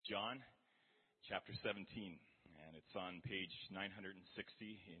chapter 17, and it's on page 960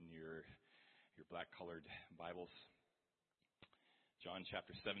 in your black-colored Bibles. John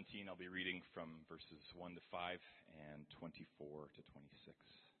chapter 17, I'll be reading from verses 1 to 5 and 24 to 26.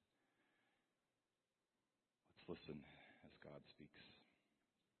 Let's listen as God speaks.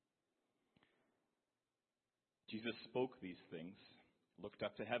 Jesus spoke these things, looked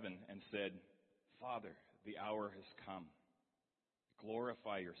up to heaven, and said, "Father, the hour has come.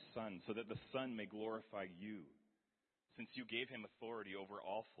 Glorify your Son, so that the Son may glorify you, since you gave him authority over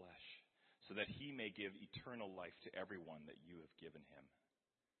all flesh, so that he may give eternal life to everyone that you have given him.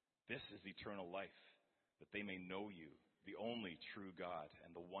 This is eternal life, that they may know you, the only true God,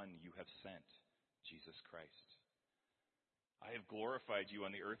 and the one you have sent, Jesus Christ. I have glorified you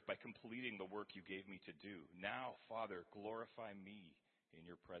on the earth by completing the work you gave me to do. Now, Father, glorify me in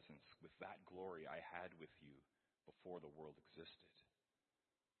your presence with that glory I had with you before the world existed."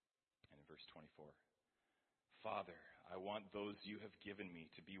 And in verse 24, "Father, I want those you have given me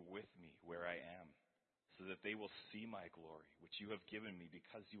to be with me where I am, so that they will see my glory, which you have given me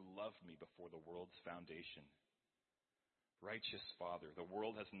because you loved me before the world's foundation. Righteous Father, the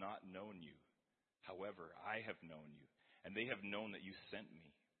world has not known you. However, I have known you, and they have known that you sent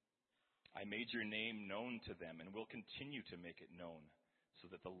me. I made your name known to them and will continue to make it known, so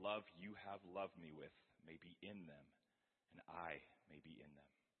that the love you have loved me with may be in them, and I may be in them."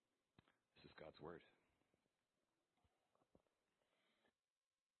 This is God's word.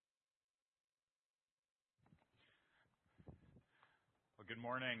 Well, good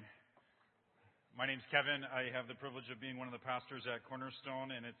morning. My name's Kevin. I have the privilege of being one of the pastors at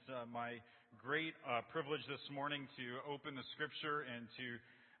Cornerstone, and it's my great privilege this morning to open the scripture and to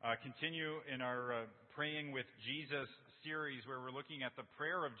continue in our Praying with Jesus series, where we're looking at the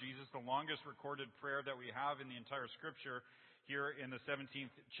prayer of Jesus, the longest recorded prayer that we have in the entire scripture, here in the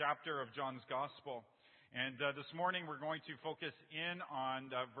 17th chapter of John's Gospel. And this morning we're going to focus in on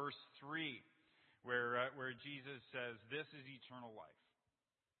verse 3, where Jesus says, "This is eternal life."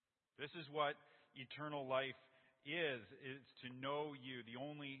 This is what eternal life is to know you, the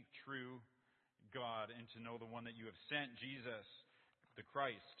only true God, and to know the one that you have sent, Jesus, the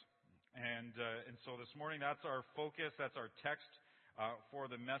Christ. And so this morning, that's our focus, that's our text for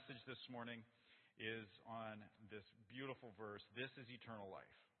the message this morning, is on this beautiful verse. This is eternal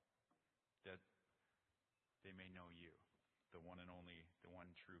life, that they may know you, the one and only, the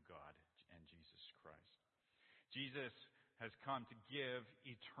one true God, and Jesus Christ. Jesus has come to give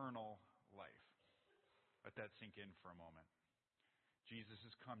eternal life. Let that sink in for a moment. Jesus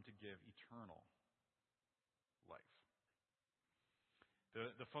has come to give eternal life.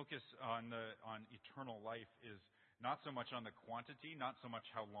 The focus on eternal life is not so much on the quantity, not so much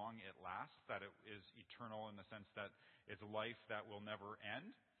how long it lasts, that it is eternal in the sense that it's life that will never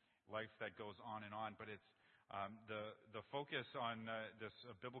end, life that goes on and on, but it's the focus on this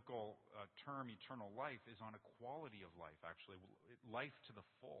biblical term, eternal life, is on a quality of life, actually. Life to the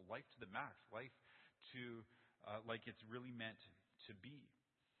full, life to the max, life to like it's really meant to be.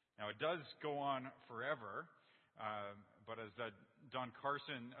 Now, it does go on forever, but as Don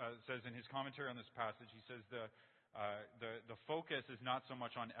Carson says in his commentary on this passage, he says the focus is not so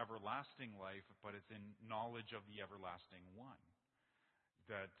much on everlasting life, but it's in knowledge of the everlasting one.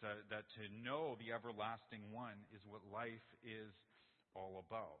 That to know the everlasting one is what life is all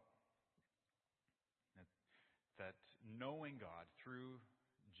about. That knowing God through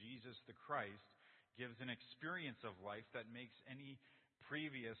Jesus the Christ gives an experience of life that makes any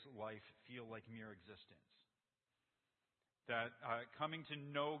previous life feel like mere existence. That coming to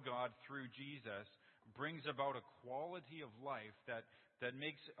know God through Jesus brings about a quality of life that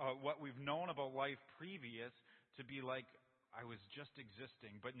makes what we've known about life previous to be like, I was just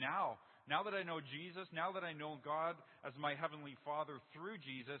existing. But now that I know Jesus, now that I know God as my Heavenly Father through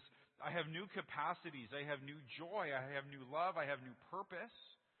Jesus, I have new capacities, I have new joy, I have new love, I have new purpose,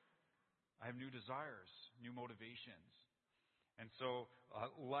 I have new desires, new motivations. And so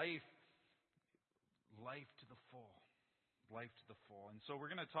life to the full. Life to the full. And so we're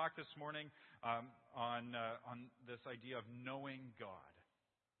going to talk this morning on this idea of knowing God.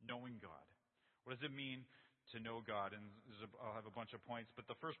 Knowing God. What does it mean to know God? And I'll have a bunch of points, but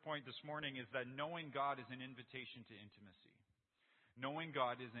the first point this morning is that knowing God is an invitation to intimacy. Knowing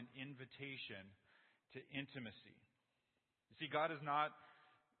God is an invitation to intimacy. You see, God is not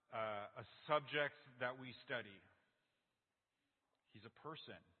a subject that we study. He's a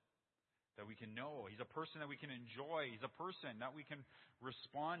person that we can know. He's a person that we can enjoy. He's a person that we can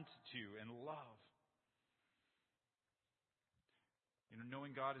respond to and love. You know,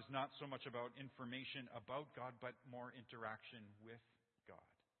 knowing God is not so much about information about God, but more interaction with God.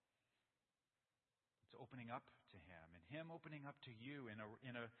 opening up to Him, and Him opening up to you in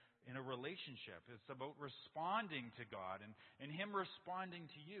a relationship. It's about responding to God and Him responding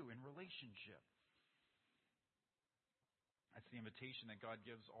to you in relationship. That's the invitation that God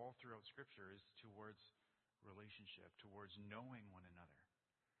gives all throughout Scripture, is towards relationship, towards knowing one another.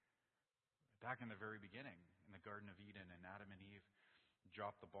 Back in the very beginning, in the Garden of Eden, and Adam and Eve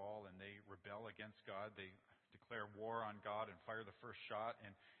drop the ball and they rebel against God. They declare war on God and fire the first shot.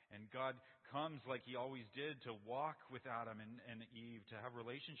 And God comes like He always did to walk with Adam and Eve, to have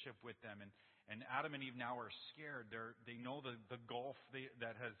relationship with them. And Adam and Eve now are scared. They know the gulf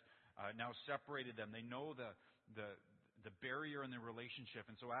that has now separated them. They know the barrier in the relationship.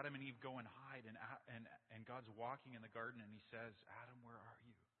 And so Adam and Eve go and hide. And God's walking in the garden and He says, Adam, where are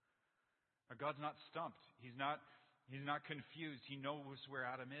you? Now, God's not stumped. He's not confused. He knows where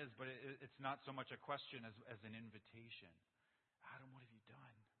Adam is, but it's not so much a question as an invitation. Adam, what have you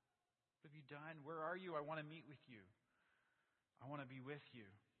done? What have you done? Where are you? I want to meet with you. I want to be with you.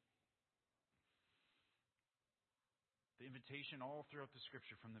 The invitation all throughout the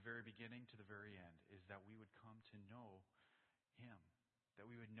Scripture, from the very beginning to the very end, is that we would come to know Him. That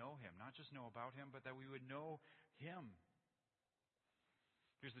we would know Him. Not just know about Him, but that we would know Him.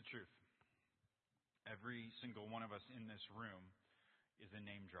 Here's the truth. Every single one of us in this room is a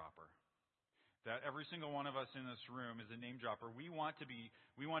name dropper. That every single one of us in this room is a name dropper. We want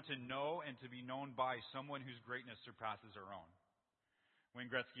to know and to be known by someone whose greatness surpasses our own.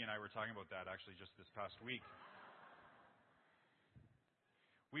 Wayne Gretzky and I were talking about that actually just this past week.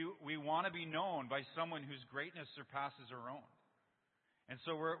 We want to be known by someone whose greatness surpasses our own. And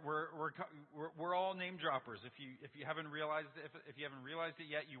so we're all name droppers. If you haven't realized it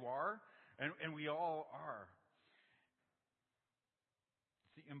yet, you are, and we all are.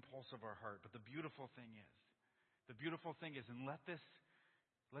 It's the impulse of our heart. But the beautiful thing is, and let this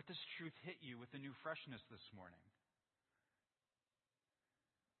truth hit you with a new freshness this morning.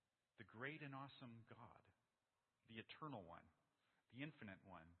 The great and awesome God, the eternal one, the infinite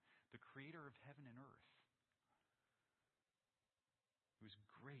one, the creator of heaven and earth, who is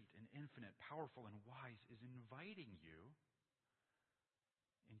great and infinite, powerful and wise, is inviting you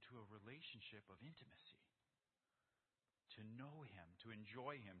into a relationship of intimacy. To know Him, to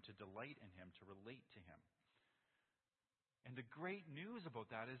enjoy Him, to delight in Him, to relate to Him. And the great news about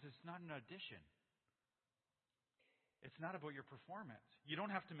that is it's not an audition. It's not about your performance. You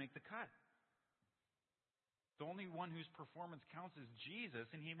don't have to make the cut. The only one whose performance counts is Jesus,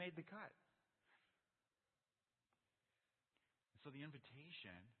 and He made the cut. So the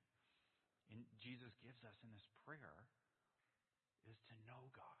invitation Jesus gives us in this prayer is to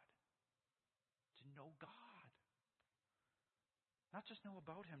know God. To know God. Not just know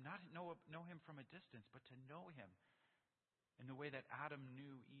about Him, not know Him from a distance, but to know Him in the way that Adam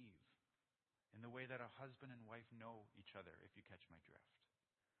knew Eve, in the way that a husband and wife know each other, if you catch my drift.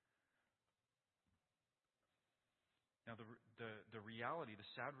 Now, the reality,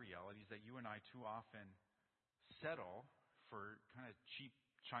 the sad reality, is that you and I too often settle for kind of cheap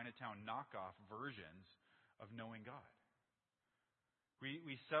Chinatown knockoff versions of knowing God.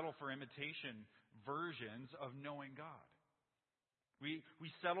 We settle for imitation versions of knowing God. We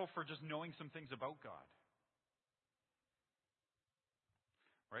settle for just knowing some things about God.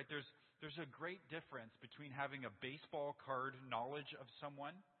 Right? There's a great difference between having a baseball card knowledge of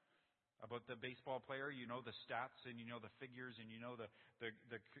someone, about the baseball player. You know the stats and you know the figures and you know the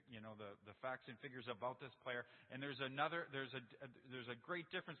facts and figures about this player. And there's a great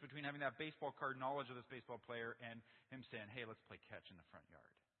difference between having that baseball card knowledge of this baseball player and him saying, "Hey, let's play catch in the front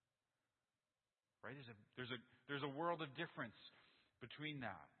yard." Right? There's a world of difference between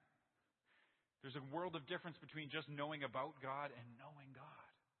that. There's a world of difference between just knowing about God and knowing God.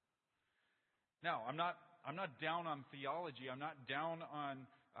 Now, I'm not down on theology. I'm not down on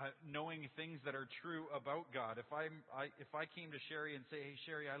knowing things that are true about God. If I came to Sherry and say, "Hey,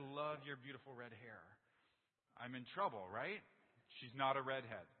 Sherry, I love your beautiful red hair," I'm in trouble, right? She's not a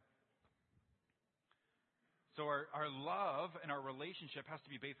redhead. So our love and our relationship has to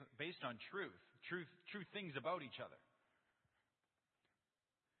be based on true things about each other.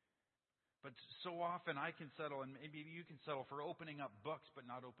 But so often I can settle, and maybe you can settle, for opening up books but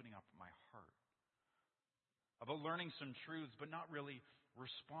not opening up my heart. About learning some truths but not really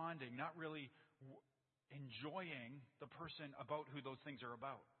responding, not really enjoying the person about who those things are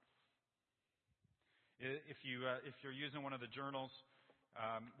about. If you're using one of the journals,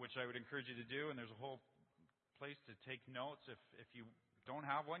 which I would encourage you to do, and there's a whole place to take notes. If you don't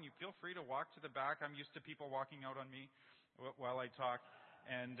have one, you feel free to walk to the back. I'm used to people walking out on me while I talk,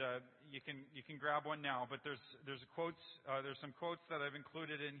 and you can grab one now. But there's some quotes that I've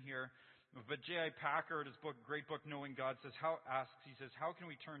included in here But J.I. Packer, in his great book, Knowing God, how can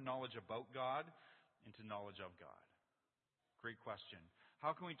we turn knowledge about God into knowledge of God? Great question.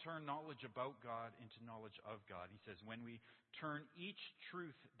 How can we turn knowledge about God into knowledge of God? He says, when we turn each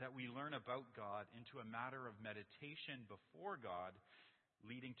truth that we learn about God into a matter of meditation before God,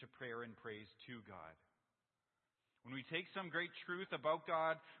 leading to prayer and praise to God. When we take some great truth about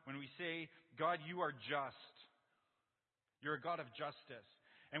God, when we say, God, you are just. You're a God of justice.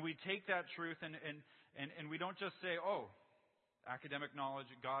 And we take that truth and we don't just say, oh, academic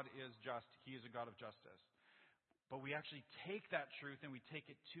knowledge, God is just. He is a God of justice. But we actually take that truth and we take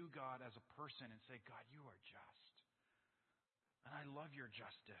it to God as a person and say, God, you are just. And I love your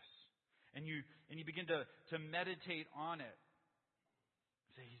justice. And you begin to meditate on it.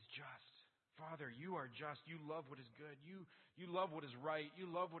 Say, He's just. Father, you are just. You love what is good. You love what is right.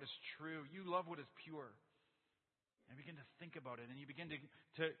 You love what is true. You love what is pure. And begin to think about it, and you begin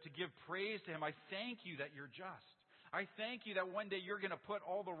to give praise to Him. I thank you that you're just. I thank you that one day you're going to put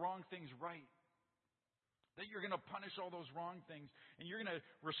all the wrong things right. That you're going to punish all those wrong things, and you're going to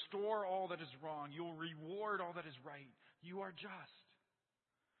restore all that is wrong. You'll reward all that is right. You are just.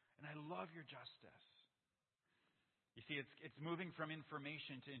 And I love your justice. You see, it's moving from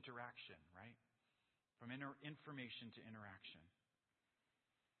information to interaction, right? From information to interaction.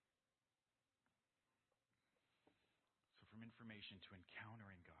 From information to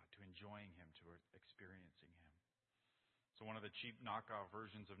encountering God, to enjoying Him, to experiencing Him. So one of the cheap knockoff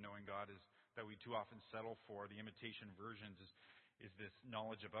versions of knowing God is that we too often settle for. The imitation versions is this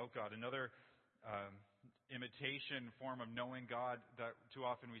knowledge about God. Another imitation form of knowing God that too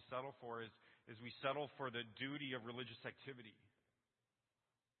often we settle for is we settle for the duty of religious activity.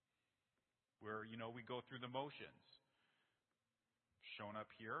 Where, we go through the motions. Shown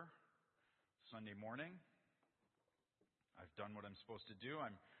up here Sunday morning. I've done what I'm supposed to do.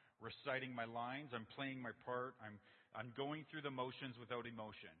 I'm reciting my lines. I'm playing my part. I'm going through the motions without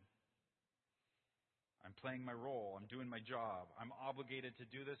emotion. I'm playing my role. I'm doing my job. I'm obligated to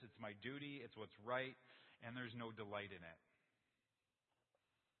do this. It's my duty. It's what's right. And there's no delight in it.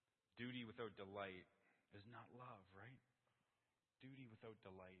 Duty without delight is not love, right? Duty without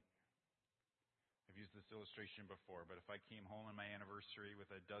delight. I've used this illustration before, but if I came home on my anniversary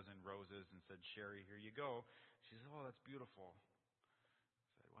with a dozen roses and said, Sherry, here you go. She says, oh, that's beautiful. I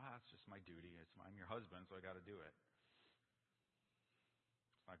said, well, that's just my duty. I'm your husband, so I got to do it.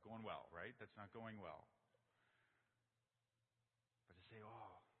 It's not going well, right? That's not going well. But to say,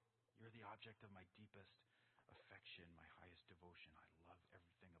 oh, you're the object of my deepest affection, my highest devotion. I love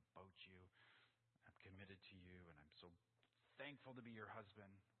everything about you. I'm committed to you, and I'm so thankful to be your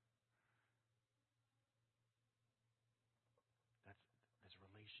husband. That's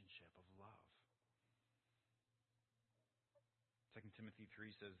relationship of love. 2 Timothy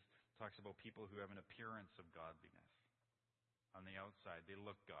 3 talks about people who have an appearance of godliness. On the outside, they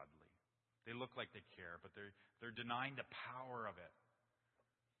look godly. They look like they care, but they're denying the power of it.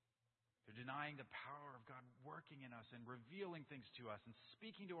 They're denying the power of God working in us and revealing things to us and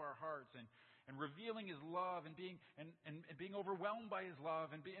speaking to our hearts and revealing His love and being overwhelmed by His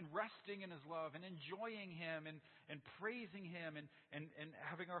love and resting in His love and enjoying Him and praising Him and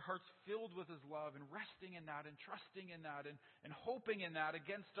having our hearts filled with His love and resting in that and trusting in that and hoping in that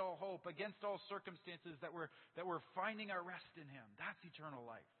against all hope, against all circumstances that we're finding our rest in Him. That's eternal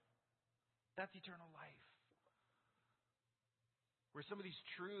life. That's eternal life. Where some of these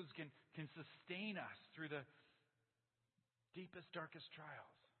truths can sustain us through the deepest, darkest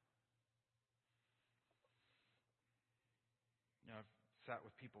trials. I've sat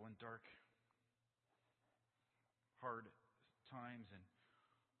with people in dark, hard times and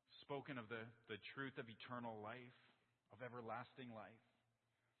spoken of the truth of eternal life, of everlasting life.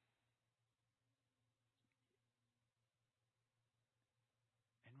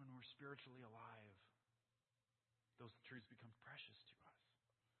 And when we're spiritually alive, those truths become precious to us.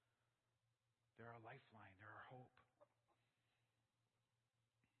 They're our lifeline. They're our hope.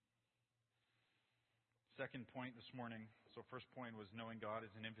 Second point this morning. So first point was knowing God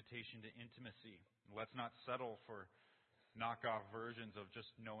is an invitation to intimacy. Let's not settle for knockoff versions of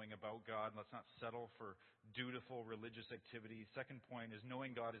just knowing about God. Let's not settle for dutiful religious activities. Second point is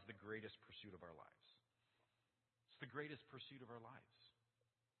knowing God is the greatest pursuit of our lives. It's the greatest pursuit of our lives.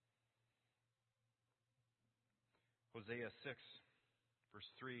 Hosea 6, verse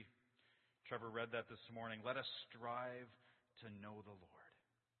 3. Trevor read that this morning. Let us strive to know the Lord.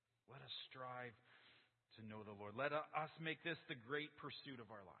 Let us strive to know the Lord. Let us make this the great pursuit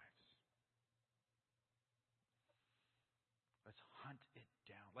of our lives. Let's hunt it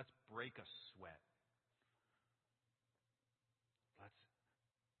down. Let's break a sweat. Let's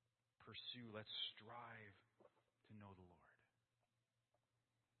pursue, let's strive to know the Lord.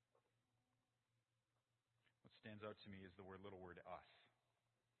 What stands out to me is the little word us.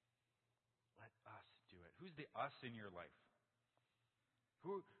 Let us do it. Who's the us in your life?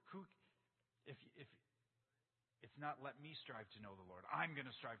 Who if it's not let me strive to know the Lord. I'm going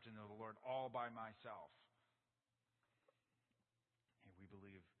to strive to know the Lord all by myself. Hey, we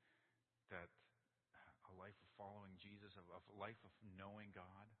believe that a life of following Jesus, a life of knowing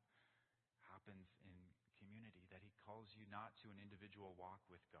God, happens in community, that He calls you not to an individual walk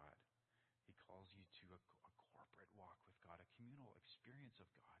with God. He calls you to a corporate walk with God, a communal experience of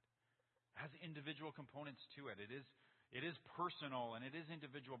God. It has individual components to it. It is personal and it is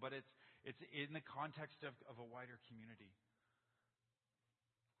individual, but it's in the context of a wider community.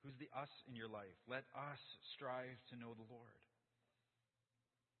 Who's the us in your life? Let us strive to know the Lord.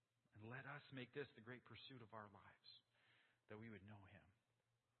 And let us make this the great pursuit of our lives, that we would know Him.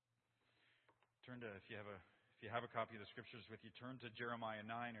 Turn to, if you have a copy of the Scriptures with you, turn to Jeremiah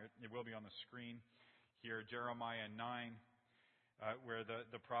 9, or it will be on the screen here, Jeremiah 9, where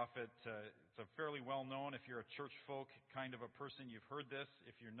the prophet, it's a fairly well known, if you're a church folk kind of a person, you've heard this.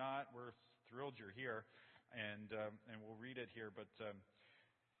 If you're not, we're thrilled you're here, and we'll read it here. But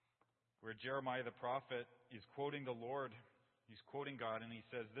where Jeremiah the prophet is quoting the Lord, he's quoting God, and he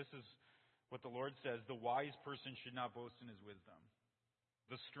says, this is what the Lord says: the wise person should not boast in his wisdom.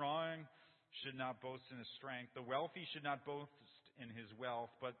 The strong should not boast in his strength. The wealthy should not boast in his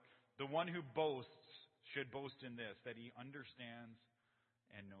wealth. But the one who boasts should boast in this, that he understands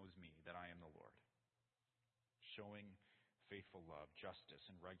and knows me, that I am the Lord, showing faithful love, justice,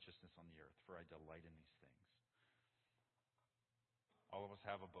 and righteousness on the earth, for I delight in these things. All of us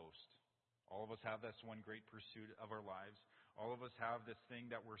have a boast. All of us have this one great pursuit of our lives. All of us have this thing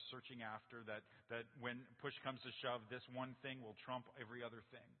that we're searching after, that when push comes to shove, this one thing will trump every other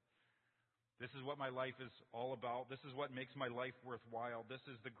thing. This is what my life is all about. This is what makes my life worthwhile. This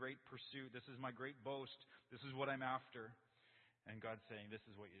is the great pursuit. This is my great boast. This is what I'm after. And God's saying, this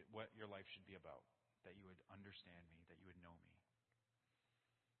is what your life should be about. That you would understand me, that you would know me.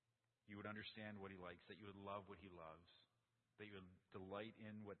 You would understand what He likes, that you would love what He loves, that you would delight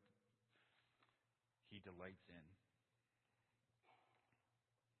in what He delights in.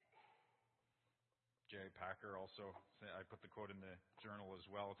 Jerry Packer also, I put the quote in the journal as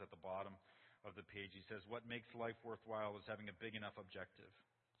well. It's at the bottom of the page. He says, what makes life worthwhile is having a big enough objective.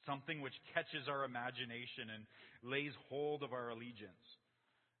 Something which catches our imagination and lays hold of our allegiance.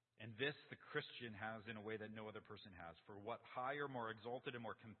 And this the Christian has in a way that no other person has. For what higher, more exalted, and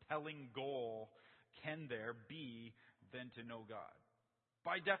more compelling goal can there be than to know God?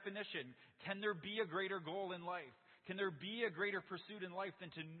 By definition, can there be a greater goal in life? Can there be a greater pursuit in life than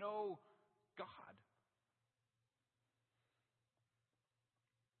to know God?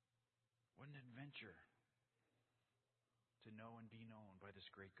 What an adventure to know and be known by this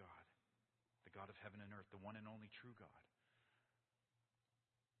great God, the God of heaven and earth, the one and only true God.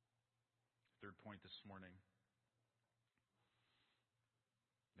 Third point this morning.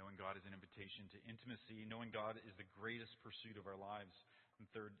 Knowing God is an invitation to intimacy. Knowing God is the greatest pursuit of our lives. And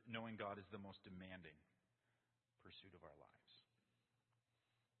third, knowing God is the most demanding pursuit of our lives.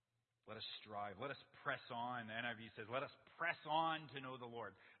 Let us strive. Let us press on. The NIV says, let us press on to know the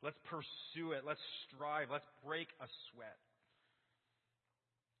Lord. Let's pursue it. Let's strive. Let's break a sweat.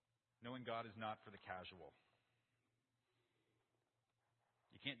 Knowing God is not for the casual.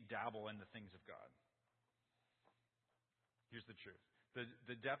 You can't dabble in the things of God. Here's the truth.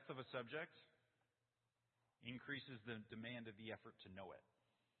 The depth of a subject increases the demand of the effort to know it.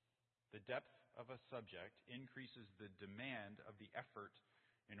 The depth of a subject increases the demand of the effort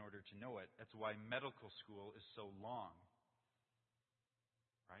in order to know it. That's why medical school is so long.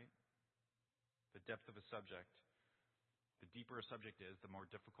 Right? The depth of a subject, the deeper a subject is, the more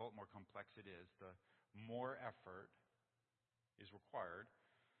difficult, more complex it is, the more effort is required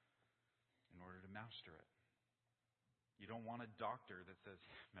in order to master it. You don't want a doctor that says,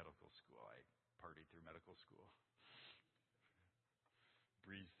 medical school, I partied through medical school.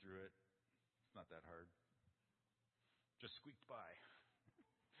 Breezed through it. It's not that hard. Just squeaked by.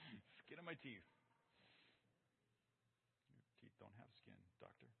 Skin on my teeth. Your teeth don't have skin,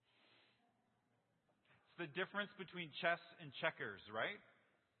 doctor. It's the difference between chess and checkers, right?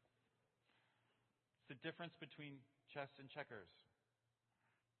 It's the difference between chess and checkers.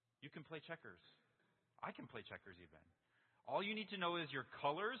 You can play checkers. I can play checkers even. All you need to know is your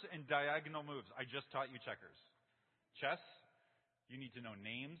colors and diagonal moves. I just taught you checkers. Chess, you need to know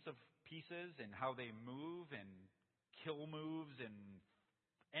names of pieces and how they move and kill moves and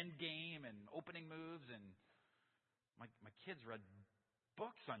end game and opening moves. And my kids read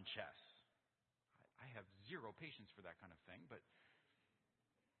books on chess. have zero patience for that kind of thing, but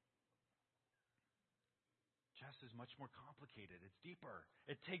chess is much more complicated. It's deeper.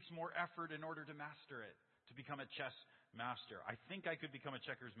 It takes more effort in order to master it, to become a chess master. I think I could become a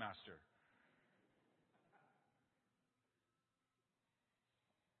checkers master.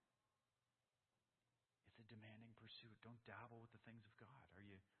 It's a demanding pursuit. Don't dabble with the things of God.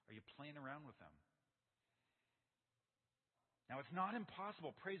 Are you playing around with them? Now, it's not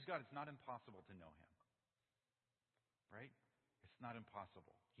impossible. Praise God, it's not impossible to know Him. Right? It's not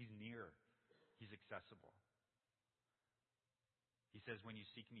impossible. He's near. He's accessible. He says, when you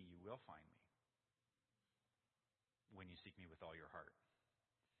seek me, you will find me. When you seek me with all your heart.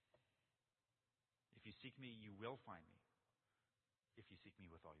 If you seek me, you will find me. If you seek me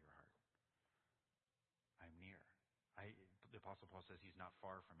with all your heart. I'm near. The Apostle Paul says he's not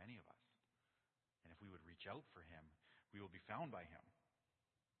far from any of us. And if we would reach out for him, we will be found by him.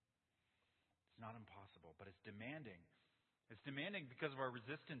 It's not impossible, but it's demanding. It's demanding because of our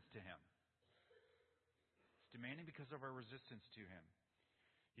resistance to him. It's demanding because of our resistance to him.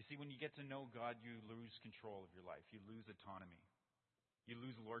 You see, when you get to know God, you lose control of your life. You lose autonomy. You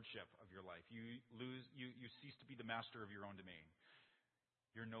lose lordship of your life. You cease to be the master of your own domain.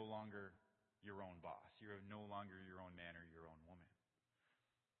 You're no longer your own boss. You're no longer your own man or your own woman.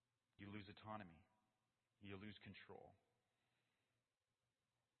 You lose autonomy. You lose control.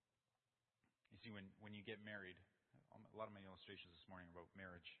 You see, when you get married, a lot of my illustrations this morning are about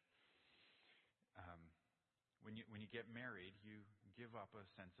marriage. When you get married, you give up a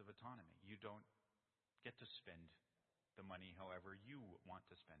sense of autonomy. You don't get to spend the money however you want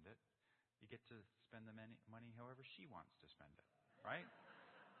to spend it. You get to spend the money however she wants to spend it, right?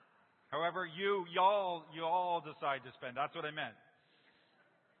 However you all decide to spend. That's what I meant.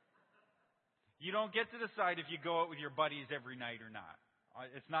 You don't get to decide if you go out with your buddies every night or not.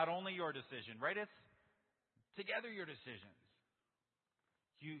 It's not only your decision, right? It's together your decisions.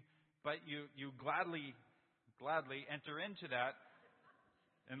 You gladly enter into that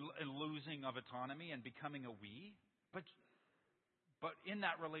and losing of autonomy and becoming a we. But in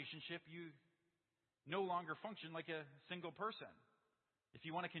that relationship, you no longer function like a single person. If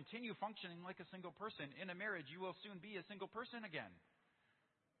you want to continue functioning like a single person in a marriage, you will soon be a single person again.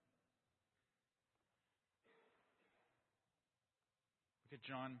 Look at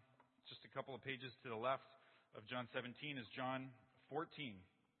John, just a couple of pages to the left of John 17 is John 14.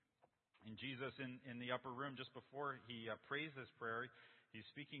 And Jesus in the upper room, just before he prays this prayer, he's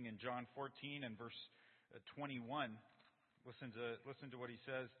speaking in John 14 and verse 21. Listen to what he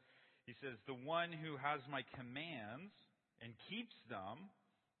says. He says, "The one who has my commands and keeps them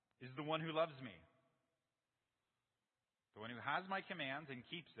is the one who loves me." The one who has my commands and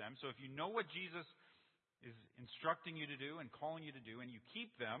keeps them. So if you know what Jesus is instructing you to do and calling you to do, and you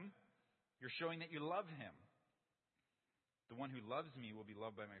keep them, you're showing that you love him. The one who loves me will be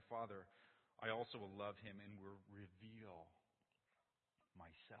loved by my Father. I also will love him and will reveal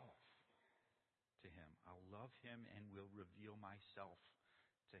myself to him. I'll love him and will reveal myself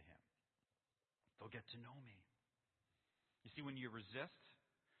to him. They'll get to know me. You see, when you resist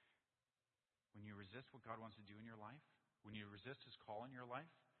what God wants to do in your life, when you resist his call in your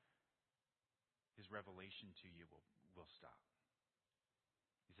life, his revelation to you will stop.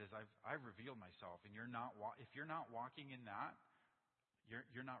 He says, I've revealed myself, and if you're not walking in that,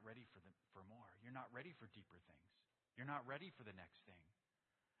 you're not ready for more. You're not ready for deeper things. You're not ready for the next thing.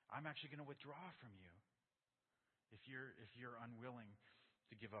 I'm actually going to withdraw from you if you're unwilling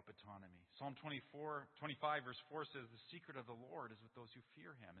to give up autonomy. Psalm 25 verse 4 says, "The secret of the Lord is with those who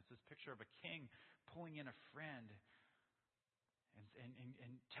fear him." It's this picture of a king pulling in a friend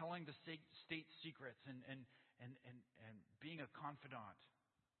and telling the state secrets and being a confidant.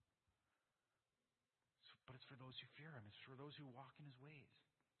 But it's for those who fear him. It's for those who walk in his ways.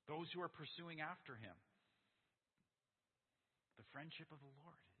 Those who are pursuing after him. The friendship of the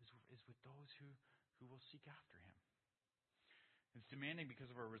Lord is with those who will seek after him. It's demanding because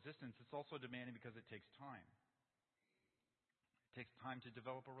of our resistance. It's also demanding because it takes time. It takes time to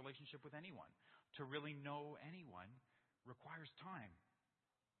develop a relationship with anyone. To really know anyone requires time.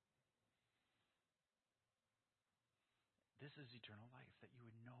 This is eternal life, that you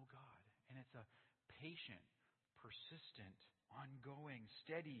would know God. And it's a patient, persistent, ongoing,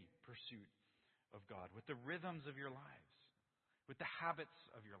 steady pursuit of God with the rhythms of your lives, with the habits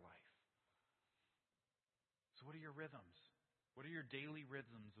of your life. So what are your rhythms? What are your daily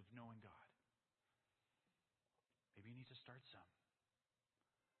rhythms of knowing God? Maybe you need to start some.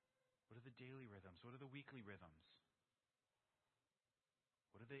 What are the daily rhythms? What are the weekly rhythms?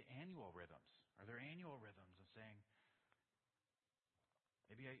 What are the annual rhythms? Are there annual rhythms of saying,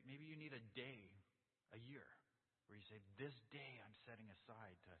 maybe you need a day a year where you say, this day I'm setting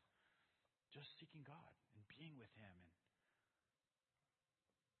aside to just seeking God and being with Him and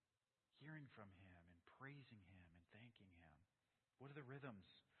hearing from Him and praising Him and thanking Him? What are the rhythms?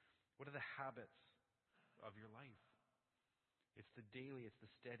 What are the habits of your life? It's the daily, it's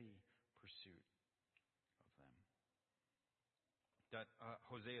the steady pursuit of them. That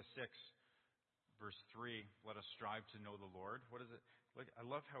Hosea 6, verse 3, let us strive to know the Lord. What is it? Like, I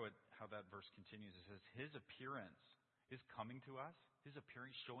love how that verse continues. It says, His appearance is coming to us. His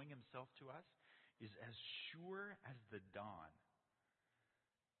appearance, showing Himself to us, is as sure as the dawn.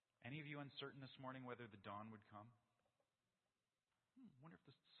 Any of you uncertain this morning whether the dawn would come? Wonder if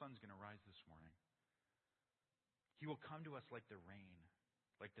the sun's going to rise this morning. He will come to us like the rain,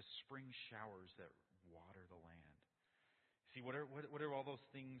 like the spring showers that water the land. See, what do all those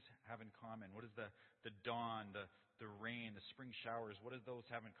things have in common? What is the dawn, the rain, the spring showers? What do those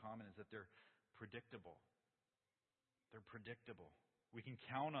have in common? Is that they're predictable. They're predictable. We can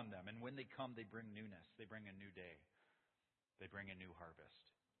count on them. And when they come, they bring newness. They bring a new day. They bring a new harvest.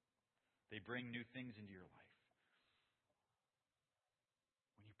 They bring new things into your life.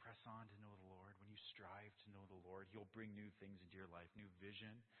 When you press on to know the Lord, when you strive to know the Lord, He'll bring new things into your life. New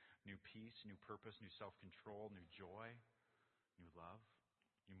vision, new peace, new purpose, new self-control, new joy, new love,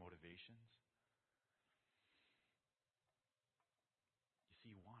 new motivations. You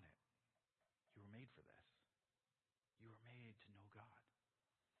see, you want it. You were made for this. You were made to know God.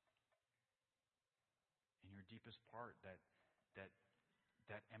 In your deepest part, that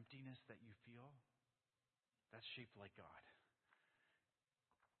emptiness that you feel, that's shaped like God.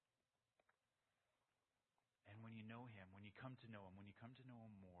 And when you know Him, when you come to know Him, when you come to know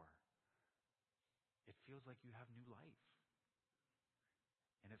Him more, it feels like you have new life.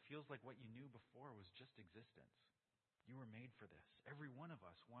 And it feels like what you knew before was just existence. You were made for this. Every one of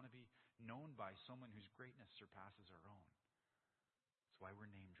us want to be known by someone whose greatness surpasses our own. That's why we're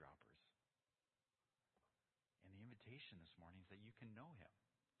name droppers. And the invitation this morning is that you can know Him.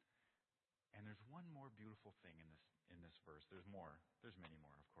 And there's one more beautiful thing in this verse. There's more. There's many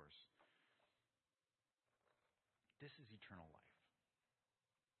more, of course. This is eternal life.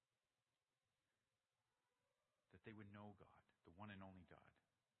 That they would know God, the one and only God,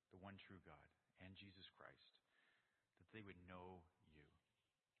 the one true God, and Jesus Christ. That they would know you.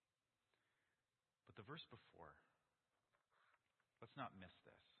 But the verse before, let's not miss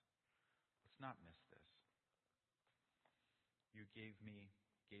this. Let's not miss this. You gave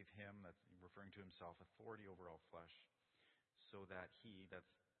Him, that's referring to Himself, authority over all flesh, so that He, that's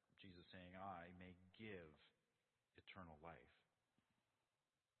Jesus saying, I may give eternal life.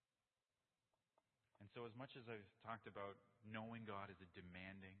 And so as much as I've talked about knowing God as a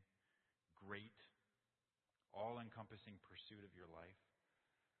demanding, great, all-encompassing pursuit of your life,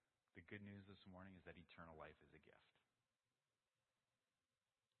 the good news this morning is that eternal life is a gift.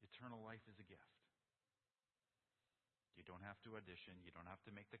 Eternal life is a gift. You don't have to audition. You don't have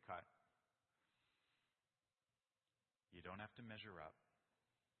to make the cut. You don't have to measure up.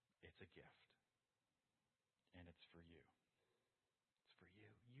 It's a gift. And it's for you. It's for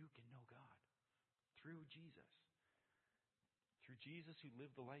you. You can know God through Jesus. Through Jesus, who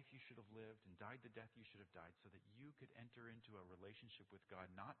lived the life you should have lived and died the death you should have died, so that you could enter into a relationship with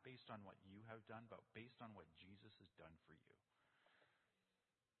God, not based on what you have done, but based on what Jesus has done for you.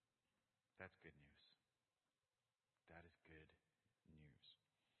 That's good news. That is good news.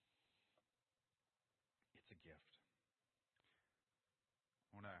 It's a gift.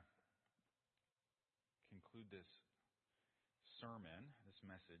 I want to conclude this sermon, this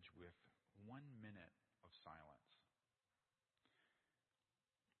message, with 1 minute of silence.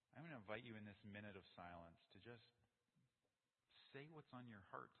 I'm going to invite you in this minute of silence to just say what's on your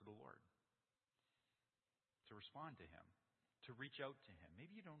heart to the Lord, to respond to Him, to reach out to Him.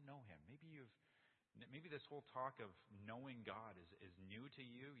 Maybe you don't know Him. Maybe this whole talk of knowing God is new to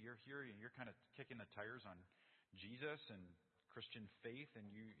you. You're here and you're kind of kicking the tires on Jesus and Christian faith, and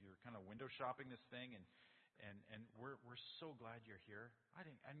you're kind of window shopping this thing, and we're so glad you're here. I'd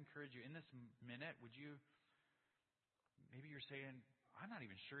encourage you in this minute. Maybe you're saying, I'm not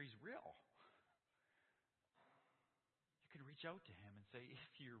even sure He's real. You could reach out to Him and say,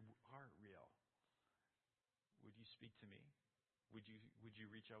 if you are real, would you speak to me? Would you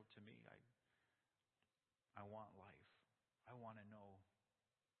reach out to me? I want life. I want to know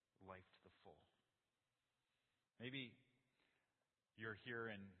life to the full. Maybe you're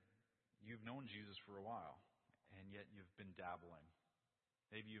here and you've known Jesus for a while, and yet you've been dabbling.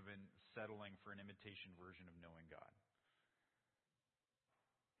 Maybe you've been settling for an imitation version of knowing God.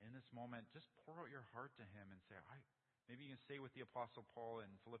 In this moment, just pour out your heart to Him and say, Maybe you can say with the Apostle Paul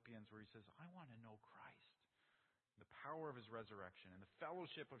in Philippians where he says, I want to know Christ, the power of his resurrection, and the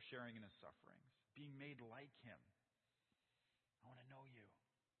fellowship of sharing in his sufferings, being made like him. I want to know you.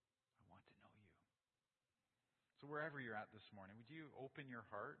 I want to know you. So wherever you're at this morning, would you open your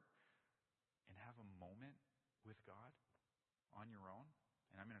heart and have a moment with God on your own?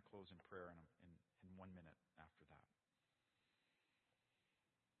 And I'm going to close in prayer in 1 minute after that.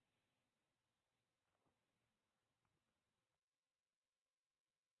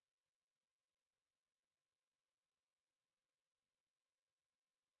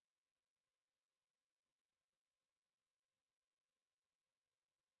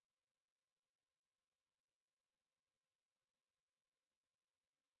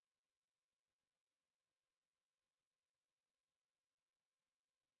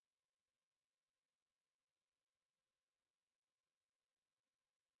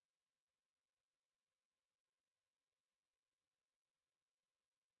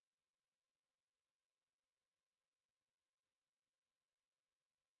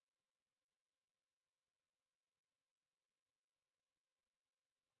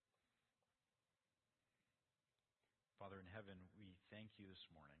 Father in heaven, we thank you this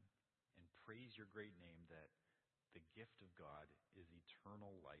morning and praise your great name that the gift of God is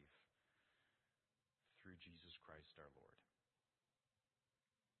eternal life through Jesus Christ our Lord.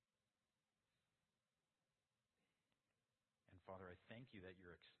 And Father, I thank you that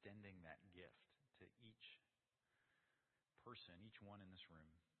you're extending that gift to each person, each one in this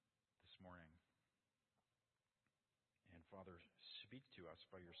room this morning. And Father, speak to us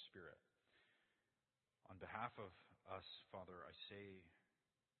by your Spirit. On behalf of us, Father, I say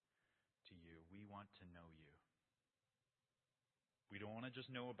to you, we want to know you. We don't want to just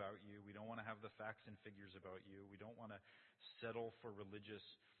know about you. We don't want to have the facts and figures about you. We don't want to settle for religious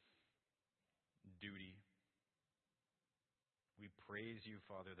duty. We praise you,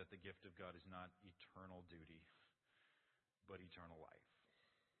 Father, that the gift of God is not eternal duty, but eternal life.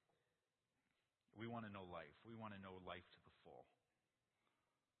 We want to know life. We want to know life to the full.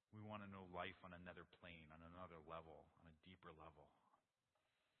 We want to know life on another plane, on another level, on a deeper level.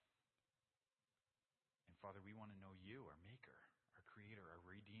 And Father, we want to know you, our Maker, our Creator, our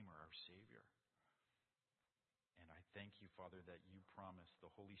Redeemer, our Savior. And I thank you, Father, that you promise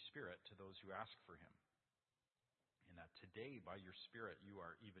the Holy Spirit to those who ask for him. And that today, by your Spirit, you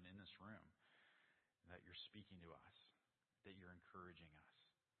are even in this room. And that you're speaking to us. That you're encouraging us.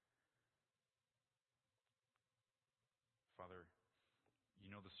 Father, you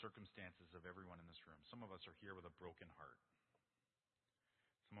know the circumstances of everyone in this room. Some of us are here with a broken heart.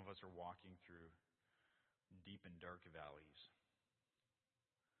 Some of us are walking through deep and dark valleys.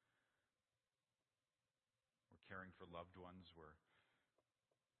 We're caring for loved ones. We're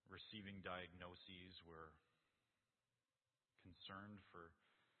receiving diagnoses. We're concerned for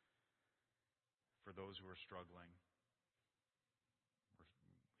those who are struggling.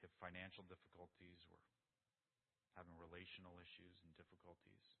 We have financial difficulties. We're having relational issues and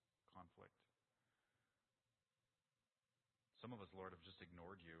difficulties, conflict. Some of us, Lord, have just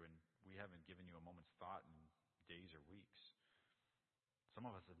ignored you, and we haven't given you a moment's thought in days or weeks. Some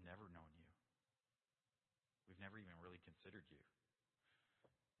of us have never known you. We've never even really considered you.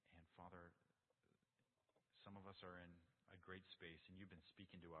 And Father, some of us are in a great space, and you've been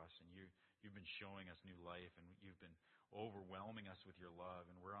speaking to us, and you've been showing us new life, and you've been overwhelming us with your love,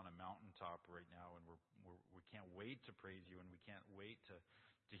 and we're on a mountaintop right now, and we can't wait to praise you, and we can't wait to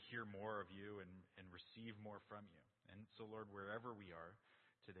hear more of you and receive more from you. And so, Lord, wherever we are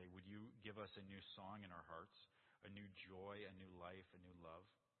today, would you give us a new song in our hearts, a new joy, a new life, a new love?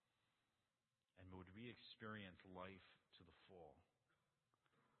 And would we experience life to the full?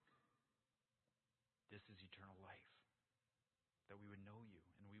 This is eternal life, that we would know you,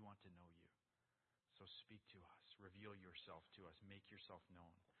 and we want to know you. So speak to us. Reveal yourself to us. Make yourself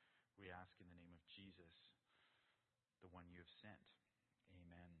known. We ask in the name of Jesus, the one you have sent.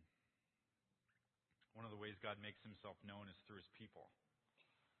 Amen. One of the ways God makes himself known is through his people.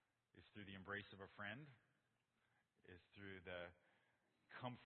 Is through the embrace of a friend. Is through the comfort